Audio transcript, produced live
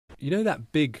You know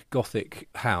that big Gothic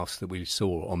house that we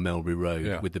saw on Melbury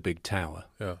Road with the big tower?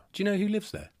 Yeah. Do you know who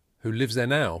lives there? Who lives there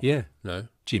now? Yeah. No.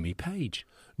 Jimmy Page.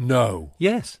 No.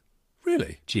 Yes.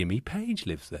 Really? Jimmy Page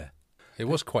lives there. It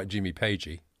was quite Jimmy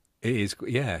Pagey. It is,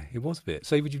 yeah, it was a bit.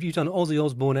 So you've done Ozzy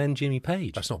Osbourne and Jimmy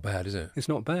Page. That's not bad, is it? It's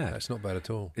not bad. That's not bad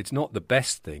at all. It's not the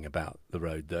best thing about the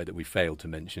road, though, that we failed to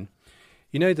mention.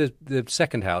 You know the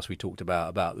second house we talked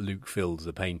about Luke Fields,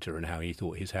 the painter, and how he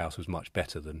thought his house was much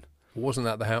better than Wasn't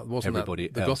that the house? Wasn't everybody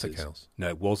that the else's. Gothic house? No,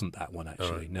 it wasn't that one,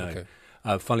 actually. Right, no. okay.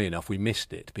 Funnily enough, we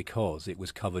missed it because it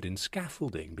was covered in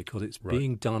scaffolding because it's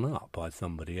being done up by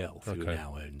somebody else who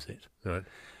now owns it. Right.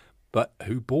 But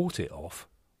who bought it off?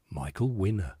 Michael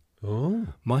Winner. Oh.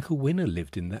 Michael Winner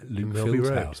lived in that Luke Melbury Fields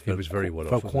Road. house. He was very well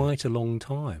for off, wasn't quite a long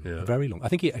time. Yeah. Very long. I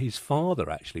think his father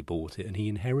actually bought it and he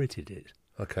inherited it.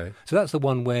 Okay. So that's the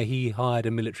one where he hired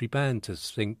a military band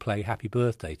to play Happy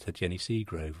Birthday to Jenny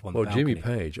Seagrove on the balcony. Jimmy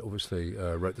Page obviously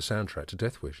wrote the soundtrack to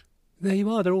Death Wish. There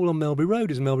you are. They're all on Melbury Road.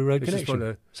 Is a Melbury Road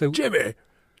connection. So Jimmy,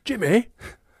 I've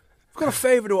got a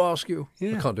favour to ask you.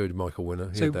 Yeah. I can't do it to Michael Winner.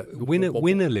 So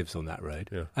Winner lives on that road.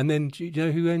 Yeah. And then do you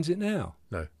know who owns it now?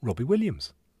 No. Robbie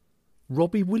Williams.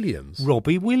 Robbie Williams?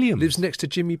 Robbie Williams. Lives next to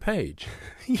Jimmy Page.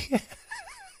 Yeah.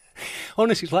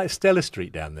 Honestly, it's like Stella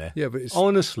Street down there. Yeah, but it's...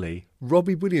 Honestly.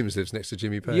 Robbie Williams lives next to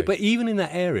Jimmy Page. Yeah, but even in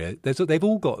that area, they've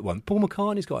all got one. Paul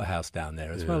McCartney's got a house down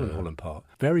there as well in Holland Park.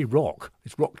 Very rock.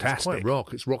 It's rocktastic. It's quite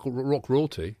rock. It's rock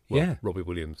royalty. Well, yeah. Robbie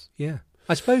Williams. Yeah.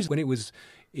 I suppose when it was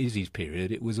Izzie's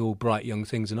period, it was all bright young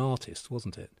things and artists,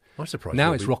 wasn't it? I'm surprised.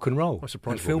 Now it's rock and roll. I'm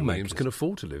surprised and Robbie filmmakers Williams can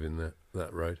afford to live in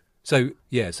that road. So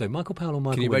Michael Powell and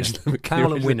Michael Can you Winner. imagine them?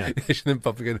 Powell and Winner. Imagine them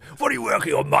popping in. What are you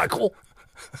working on, Michael?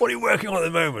 What are you working on at the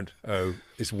moment? Oh,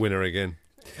 it's Winner again.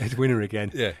 It's Winner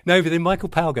again. Yeah. No, but then Michael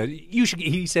Powell goes,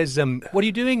 he says, what are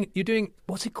you doing? You're doing,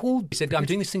 what's it called? He said, I'm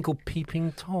doing this thing called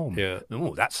Peeping Tom. Yeah.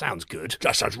 Oh, that sounds good.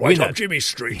 That sounds right up Jimmy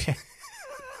Street.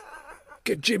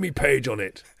 Get Jimmy Page on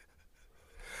it.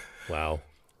 Wow.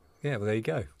 Yeah, well, there you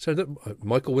go. So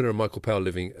Michael Winner and Michael Powell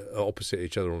living opposite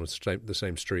each other on the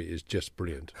same street is just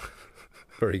brilliant.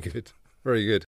 Very good. Very good.